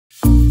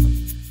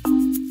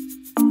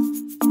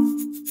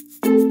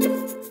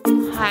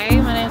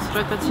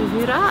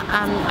Tuhura.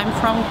 I'm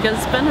from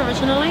Gisborne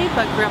originally,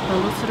 but grew up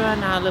in Rotorua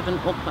and now I live in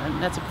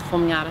Auckland as a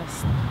performing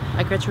artist.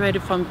 I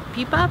graduated from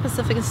PIPA,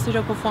 Pacific Institute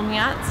of Performing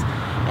Arts,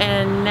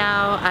 and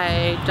now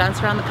I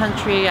dance around the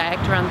country, I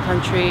act around the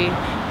country,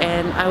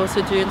 and I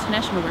also do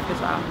international work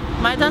as well.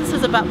 My dance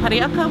is about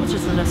Pariaka, which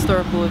is an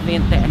historical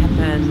event that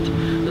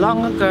happened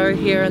long ago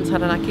here in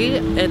Taranaki.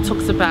 It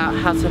talks about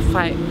how to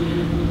fight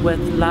with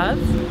love,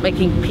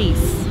 making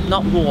peace,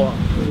 not war.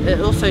 It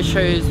also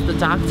shows the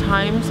dark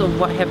times of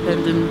what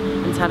happened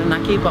in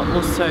Taranaki, but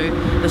also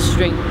the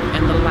strength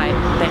and the light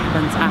that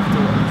happens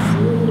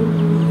afterwards.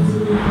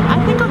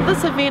 I think of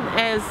this event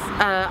as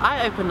an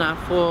eye-opener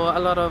for a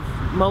lot of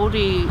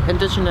Maori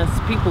Indigenous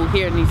people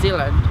here in New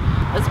Zealand.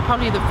 It's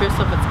probably the first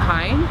of its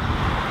kind,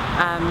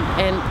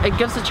 and it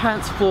gives a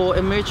chance for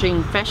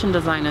emerging fashion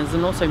designers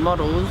and also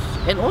models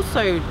and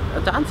also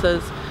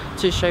dancers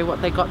to show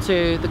what they got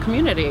to the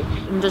community.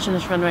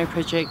 Indigenous Runway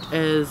project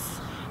is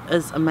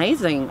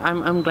amazing.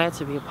 I'm glad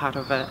to be a part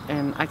of it,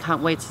 and I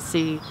can't wait to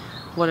see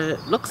what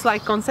it looks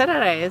like on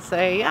Saturday.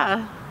 So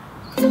yeah.